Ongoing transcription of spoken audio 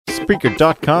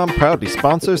Spreaker.com proudly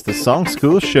sponsors the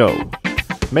Songschool Show.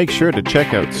 Make sure to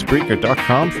check out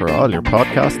Spreaker.com for all your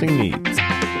podcasting needs.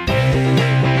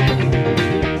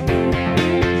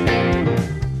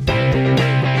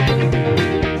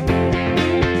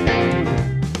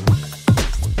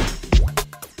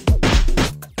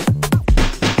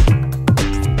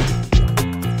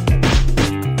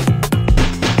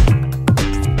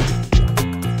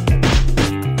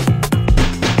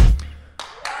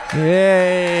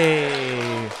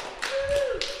 Yay!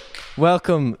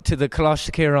 Welcome to the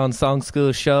Coláiste Chiaráin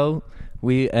Songschool Show.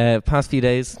 We past few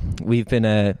days we've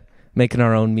been making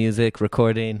our own music,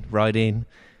 recording, writing,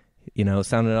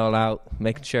 sounding it all out,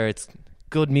 making sure it's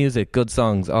good music, good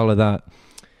songs, all of that.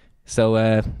 So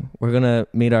we're gonna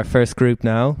meet our first group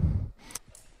now.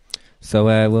 So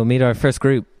we'll meet our first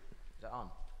group.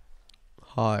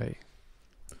 Hi,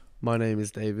 my name is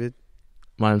David.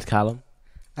 My name's Callum.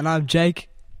 And I'm Jake.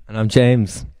 And I'm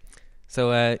James.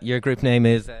 So your group name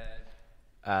is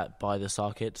By the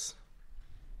Sockets.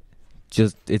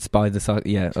 Just it's By the Socket.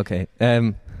 Yeah, okay.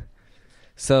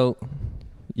 So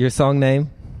your song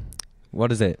name,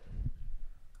 what is it?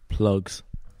 Plugs.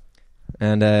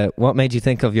 And what made you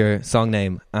think of your song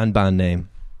name and band name?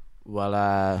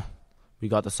 Well, we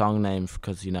got the song name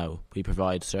because we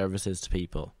provide services to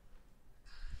people.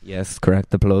 Yes, correct.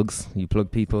 The plugs. You plug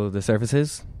people the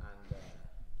services.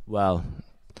 Well,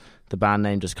 the band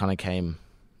name just kind of came,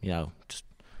 just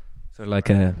sort of like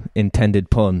a intended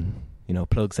pun,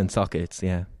 plugs and sockets,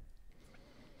 yeah.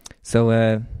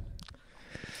 So,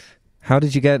 how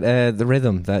did you get the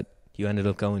rhythm that you ended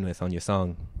up going with on your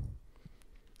song?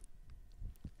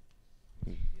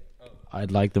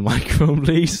 I'd like the microphone,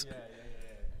 please.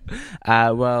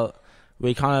 Well,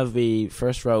 we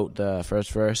first wrote the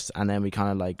first verse, and then we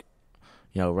kind of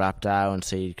rapped out and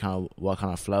see kind of what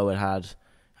kind of flow it had,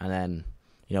 and then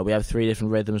we have 3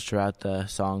 different rhythms throughout the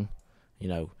song.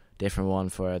 Different one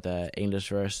for the English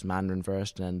verse, Mandarin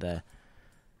verse, and then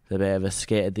the bit of a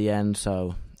skit at the end.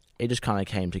 So it just kind of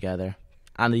came together,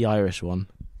 and the Irish one.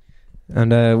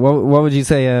 And what would you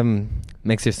say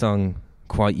makes your song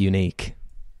quite unique?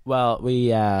 Well,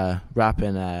 we rap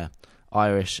in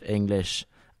Irish, English,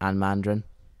 and Mandarin.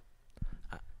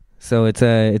 So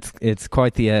it's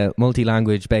quite the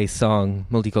multi-language based song,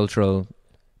 multicultural,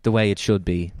 the way it should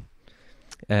be.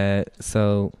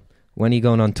 So when are you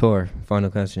going on tour? Final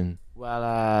question. Well,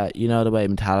 the way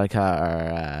Metallica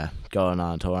are going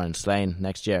on tour in Slane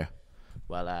next year.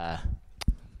 Well,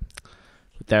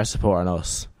 they're supporting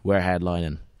us. We're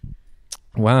headlining.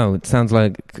 Wow, it sounds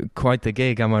like quite the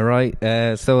gig. Am I right?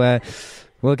 So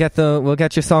we'll get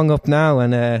your song up now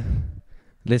and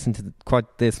listen to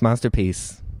quite this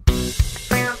masterpiece.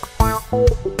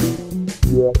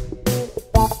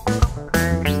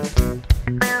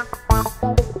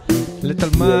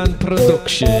 Little Man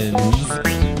Productions.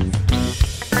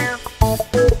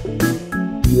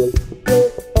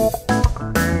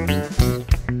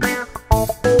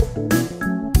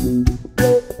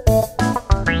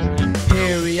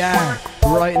 Here we are,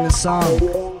 writing a song.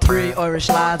 3 Irish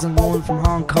lads and 1 from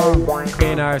Hong Kong.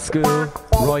 In our school,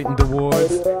 writing the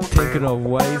words, thinking of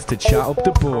ways to chat up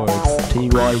the boards.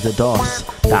 TY's a DOS,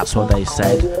 that's what they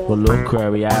said. Well, look where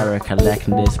we are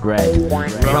collecting this bread.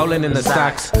 Rolling in the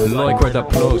stacks, like we're the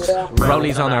plugs.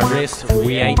 Rollies on our wrist,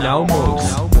 we ain't no mugs.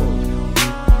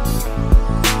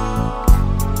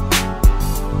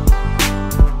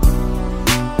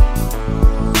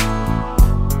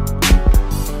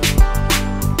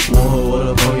我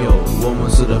的朋友，我们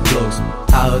是 The Plugs，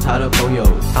 他和他的朋友，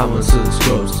他们是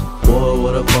Scrolls。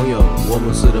我的朋友，我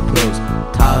们是 The Plugs，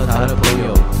 他和他的朋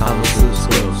友，他们是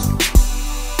Scrolls。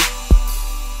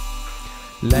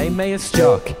 Lay me a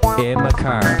stock in my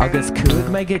car, agus could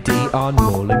make a D on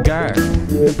Mullingar.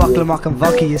 Buckle mock and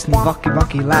vucky is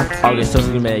vucky lad. Agus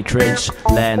doesn't make cringe,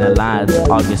 laying a lad.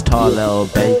 Agus tall little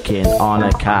bacon on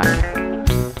a cack.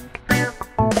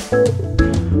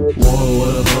 我和我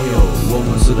的朋友，我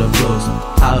们是 The Plugs，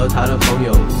 他和他的朋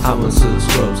友，他们是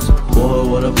Scrolls。我和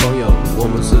我的朋友，我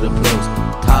们是 The Plugs，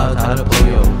 他和他的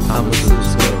朋友，他们是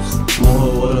Scrolls。我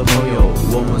和我的朋友，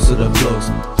我们是 The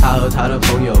Plugs， 他和他的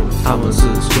朋友，他们是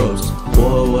Scrolls。我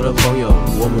和我的朋友，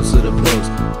我们是 The Plugs，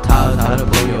 他和他的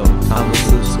朋友，他们是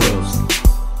Scrolls。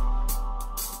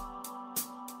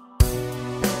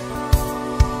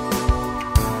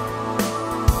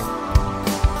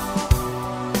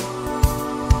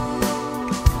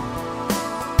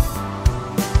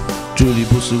这里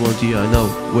不是问题 I know，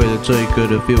 为了这一个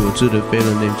的 feel， 我知道别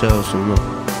人 name 叫什么。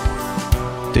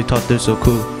They thought they're so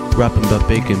cool, rapping about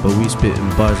bacon, but we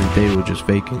spitting bars and they were just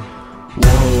faking. 我和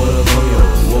我的朋友，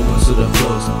我们是 The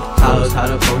Plugs， 他和他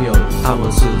的朋友，他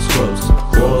们是 Scrolls。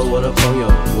我和我的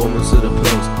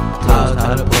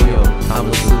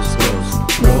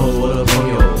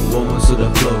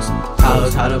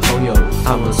他的朋友，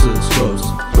他们是 Scrolls。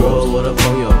我的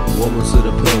朋友，我们是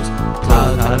The Pros。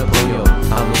他的朋友，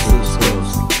他们是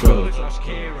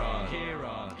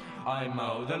Scrolls。I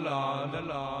mow the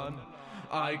lawn.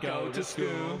 I go to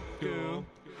school.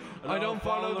 I don't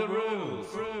follow the rules.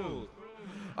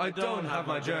 I don't have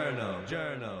my journal.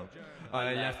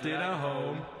 I left it at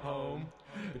home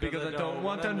because I don't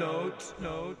want a note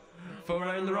for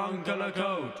wearing the wrong color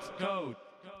coat.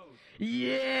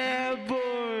 Yeah,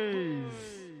 boys!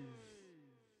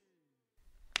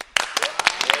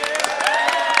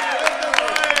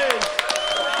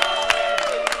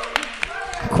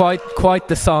 Quite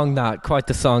the song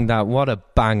that. What a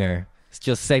banger. It's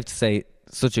just safe to say,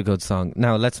 such a good song.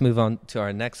 Now let's move on to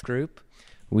our next group.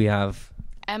 We have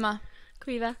Emma,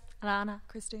 Quiva, Alana,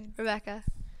 Christine, Rebecca.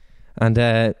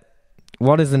 And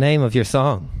what is the name of your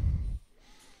song?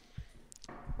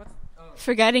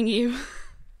 Forgetting You.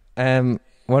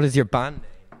 What is your band name?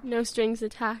 No Strings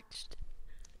Attached.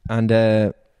 And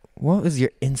what was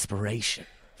your inspiration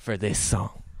for this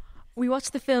song? We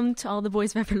watched the film To All the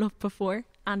Boys I've Ever Loved Before,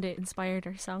 and it inspired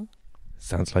our song.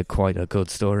 Sounds like quite a good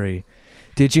story.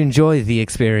 Did you enjoy the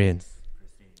experience?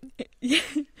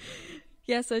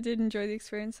 Yes, I did enjoy the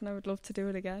experience and I would love to do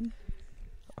it again.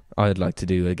 I'd like to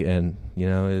do it again,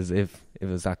 as if it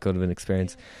was that good of an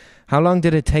experience. How long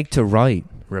did it take to write,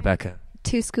 Rebecca?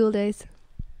 2 school days.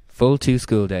 Full 2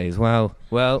 school days. Wow.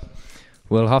 Well,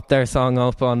 we'll hop their song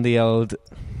up on the old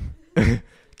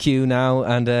queue now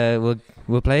and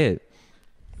we'll play it.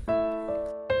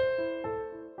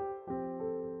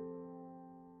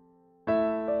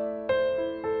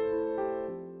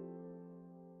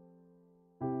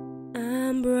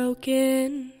 I'm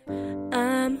broken,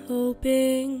 I'm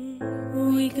hoping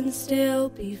we can still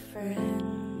be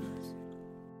friends.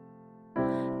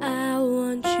 I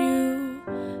want you,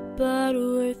 but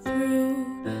we're through.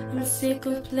 I'm sick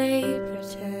of play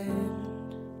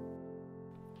pretend.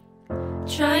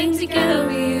 Trying to get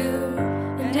over you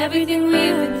and everything we've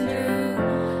been through,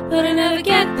 but I never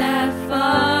get that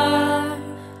far.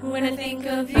 When I think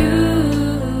of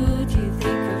you, do you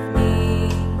think of me?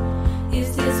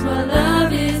 Is this what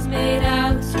love is made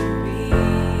out to be?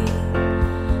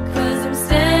 'Cause I'm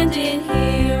standing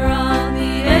here on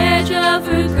the edge of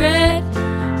regret.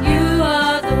 You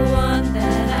are the one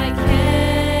that I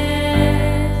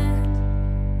can't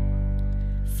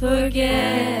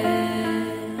forget.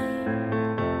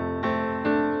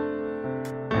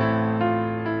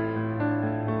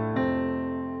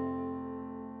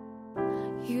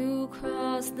 You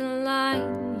crossed the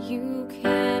line, you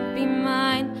can't be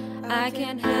mine. I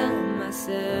can't help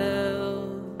myself.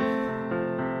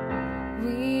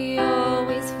 We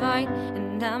always fight,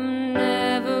 and I'm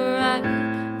never right,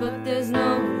 but there's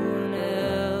no one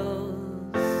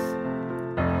else.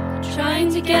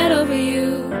 Trying to get over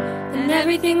you and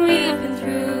everything we've been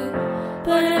through,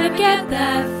 but I never get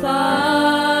that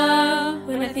far.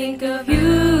 When I think of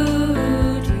you,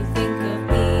 do you think of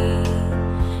me?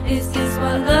 Is this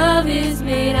what love is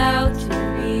made out to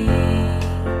be?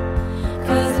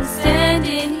 'Cause I'm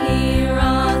standing here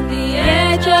on the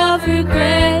edge of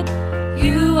regret.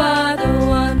 You are the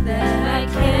one that I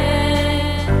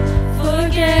can't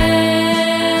forget.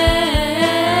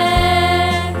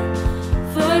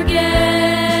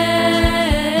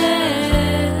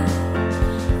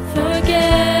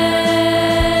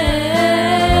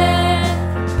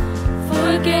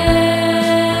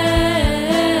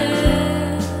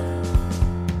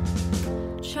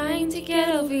 Trying to get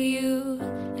over you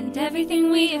and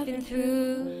everything we have been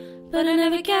through, but I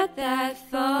never get that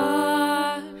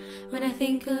far. When I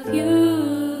think of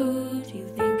you, do you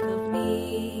think of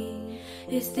me?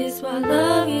 Is this what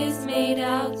love is made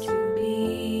out to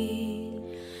be?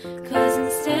 'Cause I'm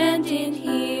standing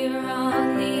here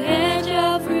on the edge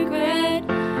of regret.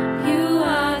 You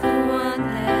are the one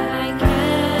that I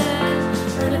can't.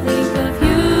 When I think of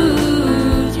you,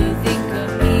 do you think of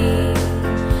me?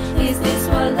 Is this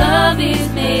what love is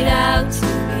made out to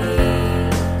be?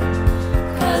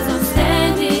 'Cause I'm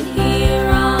standing here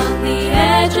on the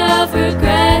edge of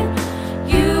regret.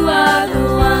 You are the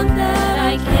one that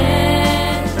I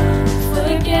can't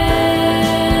forget.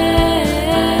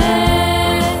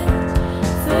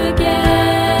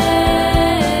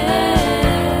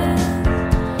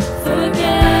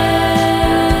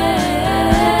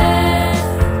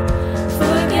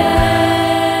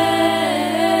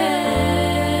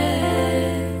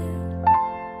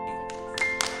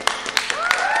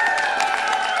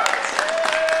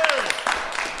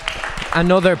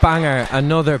 Another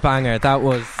banger. That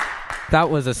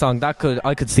was a song I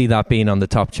could see that being on the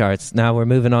top charts. Now we're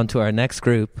moving on to our next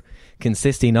group,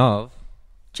 consisting of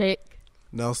Jake,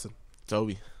 Nelson,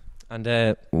 Toby,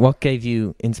 And what gave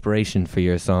you inspiration for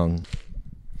your song?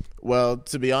 Well,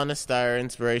 to be honest, our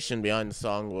inspiration behind the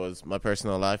song was my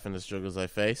personal life and the struggles I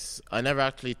face. I never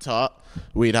actually thought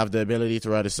we'd have the ability to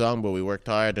write a song, but we worked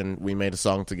hard and we made a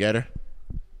song together.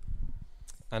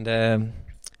 And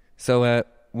so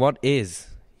what is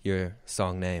your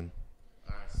song name?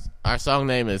 Our song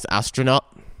name is Astronaut.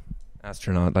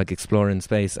 Astronaut, like exploring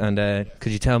space. And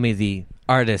could you tell me the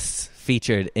artists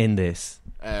featured in this?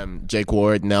 Jake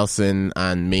Ward, Nelson,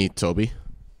 and me, Toby.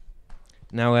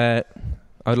 Now, I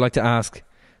would like to ask,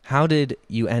 how did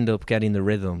you end up getting the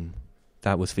rhythm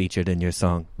that was featured in your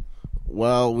song?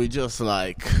 Well, we just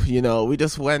we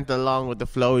just went along with the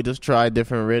flow. We just tried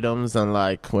different rhythms, and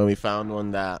when we found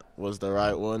one that was the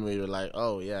right one, we were like,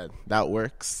 oh yeah, that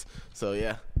works. So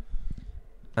yeah.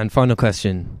 And final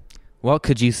question, what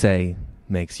could you say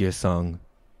makes your song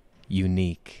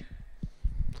unique?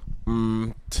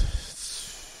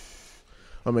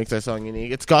 What makes our song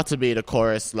unique? It's got to be the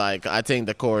chorus. I think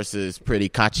the chorus is pretty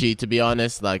catchy, to be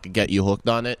honest. Get you hooked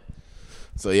on it.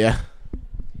 So yeah.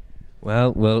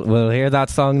 Well, we'll hear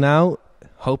that song now.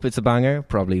 Hope it's a banger.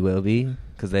 Probably will be,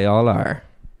 because they all are.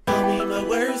 Call me my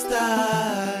worst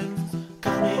times.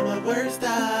 Call me my worst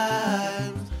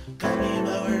times. Call me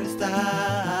my worst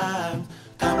times.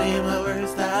 Call me my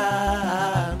worst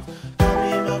times. Call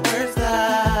me my worst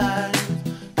times.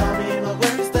 Call me my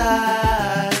worst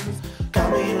times.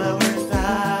 Call me my worst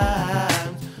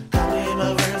times. Call me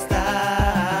my worst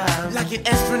times. Like an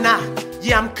astronaut,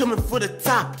 yeah, I'm coming for the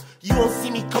top. You won't see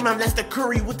me coming, I'm Lester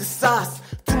Curry with the sauce.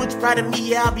 Too much pride in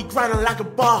me, yeah, I'll be grinding like a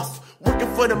boss.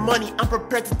 Working for the money, I'm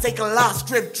prepared to take a loss.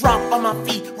 Drip drop on my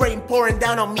feet, rain pouring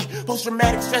down on me.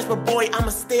 Post-traumatic stress, but boy, I'ma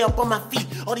stay up on my feet.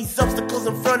 All these obstacles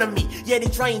in front of me, yeah, they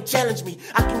try and challenge me.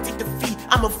 I can take defeat,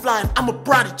 I'm a fly, I'm a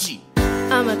prodigy.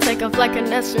 I'ma take off like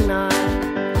an astronaut.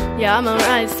 Yeah, I'ma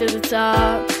rise to the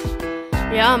top.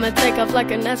 Yeah, I'ma take off like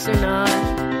an astronaut.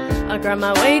 I'll grind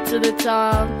my way to the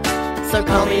top. So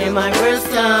call me in my worst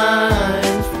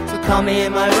times. So call me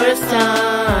in my worst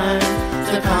times.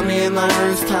 So call me in my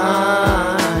worst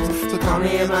times. So call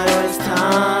me in my worst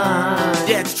times.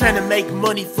 Dad's trying to make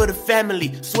money for the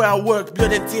family. Swear I work,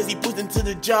 blood and tears he puts into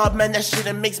the job. Man, that shit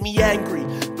that makes me angry,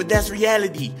 but that's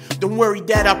reality. Don't worry,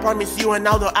 Dad, I promise you and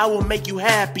although I will make you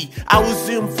happy. I will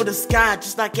zoom for the sky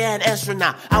just like an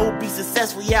astronaut. I will be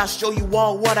successful, yeah, I'll show you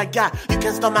all what I got. You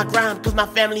can't stop my grind, cause my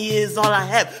family is all I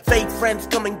have. Fake friends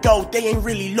come and go, they ain't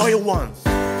really loyal ones.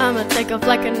 I'ma take off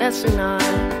like an astronaut.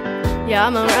 Yeah,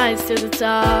 I'ma rise to the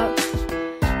top.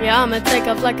 Yeah, I'ma take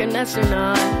off like an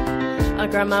astronaut. I'll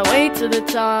grind my way to the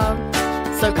top.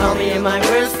 So call me in my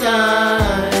worst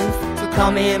times. So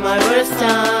call me in my worst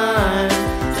times.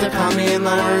 So call me in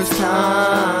my worst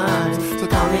times. So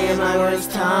call me in my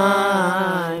worst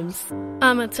times.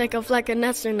 I'ma take off like an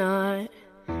astronaut.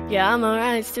 Yeah, I'ma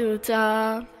rise to the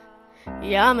top.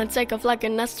 Yeah, I'ma take off like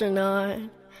an astronaut.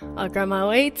 I'll grind my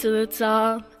way to the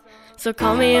top. So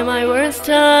call me in my worst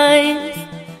times.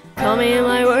 Call me in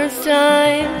my worst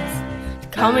times.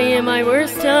 Call me in my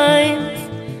worst times.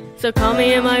 So call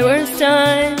me in my worst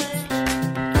times.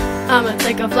 I'ma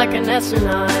take off like an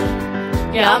astronaut.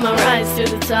 Yeah, I'ma rise to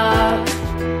the top.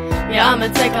 Yeah, I'ma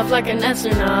take off like an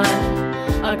astronaut.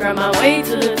 I'll grind my way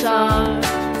to the top.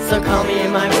 So call me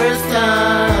in my worst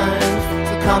times.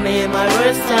 So call me in my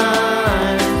worst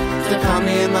times. So call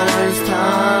me in my worst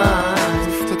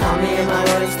times. So call me in my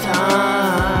worst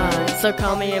times. So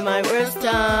call me in my worst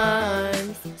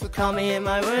times. So call me in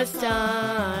my worst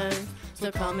times.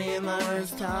 So call me in my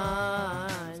worst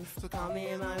times. So call me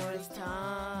in my worst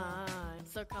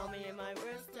times. So call me in my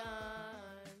worst times.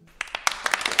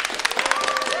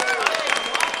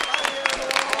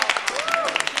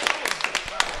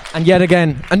 And yet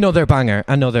again, another banger.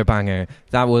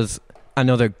 That was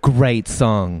another great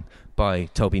song by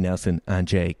Toby Nelson and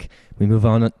Jake. We move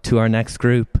on to our next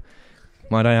group.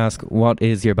 Might I ask, what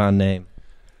is your band name?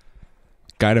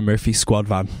 Garda Murphy Squad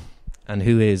Van. And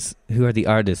who are the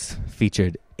artists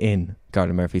featured in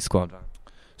Garda Murphy Squad Van?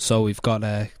 So we've got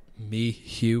me,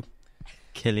 Hugh,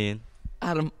 Killian,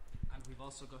 Adam. and we've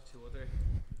also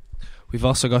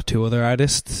got two other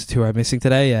artists who are missing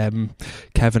today.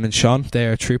 Kevin and Sean. They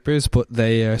are troopers, but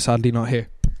they are sadly not here.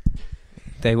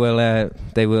 They are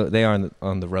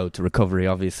on the road to recovery,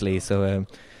 obviously. So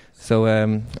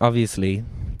obviously,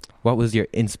 what was your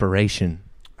inspiration?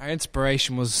 Our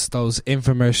inspiration was those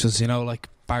infomercials, like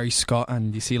Barry Scott,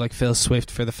 and you see like Phil Swift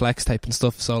for the flex tape and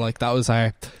stuff. So like that was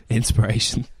our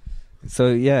inspiration. So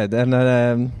yeah, then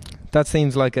that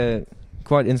seems like a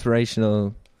quite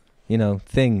inspirational,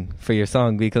 thing for your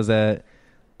song, because I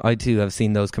too have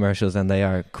seen those commercials and they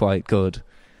are quite good.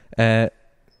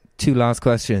 Two last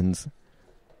questions.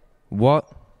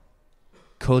 what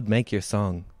could make your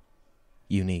song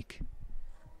unique?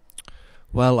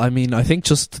 Well, I mean, I think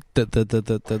just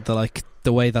the like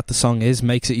the way that the song is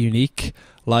makes it unique.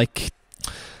 Like,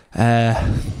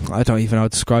 I don't even know how to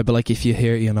describe it. Like, if you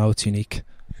hear it, you know it's unique.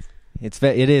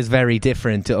 It is very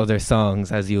different to other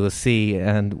songs, as you will see,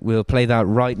 and we'll play that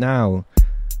right now.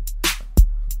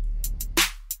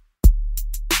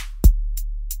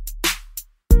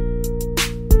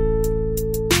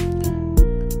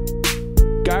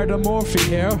 Garda Murphy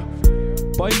here.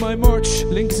 Buy my merch,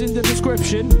 links in the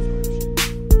description.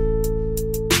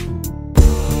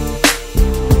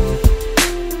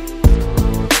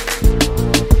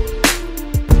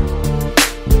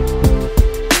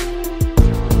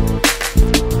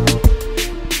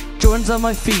 Jordans on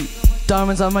my feet,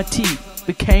 diamonds on my teeth.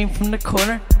 We came from the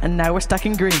corner and now we're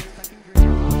stacking green.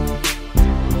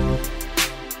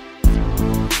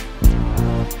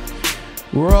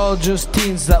 We're all just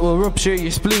teens that will rupture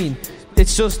your spleen.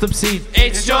 It's just obscene.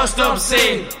 It's just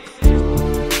obscene.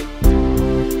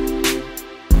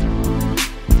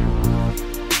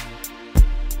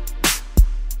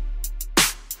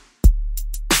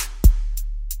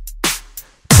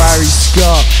 Barry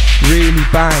Scott really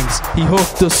bangs. He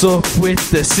hooked us up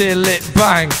with the Sillet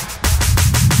Bang.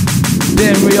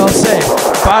 Then we all say,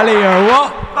 Bally or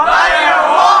what? Bally or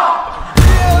what?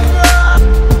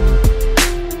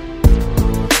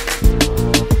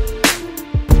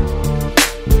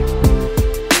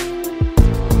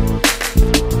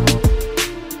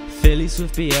 Philly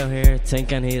Swift be out here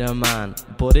thinking he the man,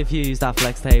 but if you use that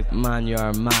flex tape, man,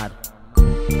 you're mad.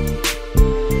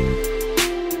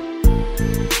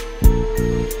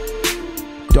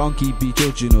 Donkey be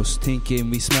judging us, thinking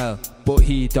we smell, but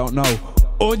he don't know.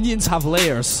 Onions have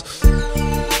layers.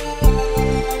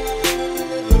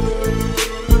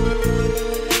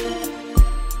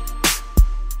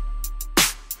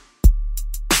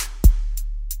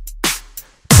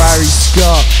 Barry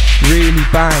Scott really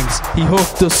bangs. He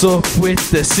hooked us up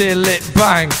with the Sillet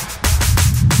Bang.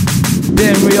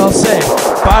 Then we all say,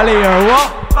 Bally or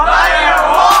what? Bally or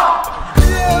what?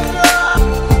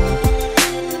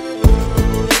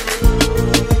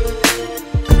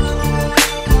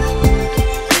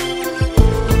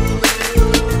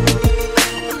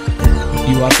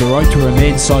 You have the right to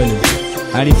remain silent.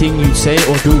 Anything you say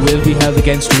or do will be held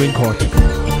against you in court.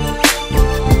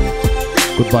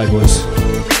 Goodbye, boys.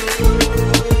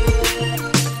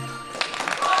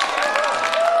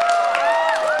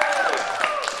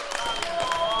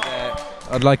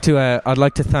 I'd like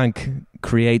to thank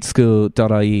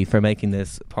createschool.ie for making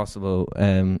this possible.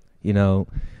 You know,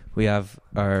 we have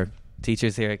our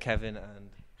teachers here, Kevin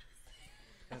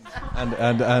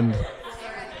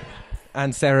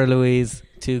and Sarah Louise,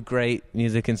 two great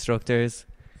music instructors.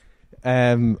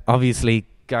 Obviously,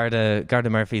 Garda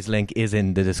Murphy's link is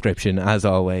in the description, as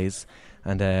always.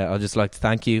 And I'd just like to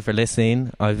thank you for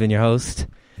listening. I've been your host,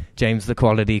 James the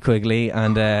Quality Quigley,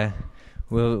 and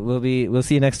we'll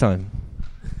see you next time.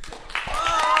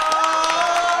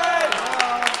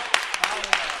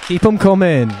 Keep them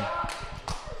coming.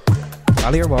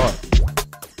 Bally or what?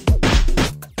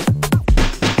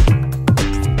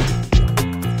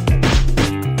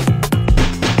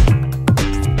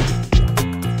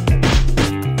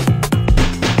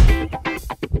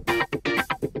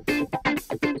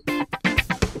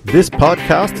 This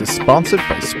podcast is sponsored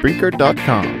by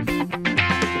Spreaker.com.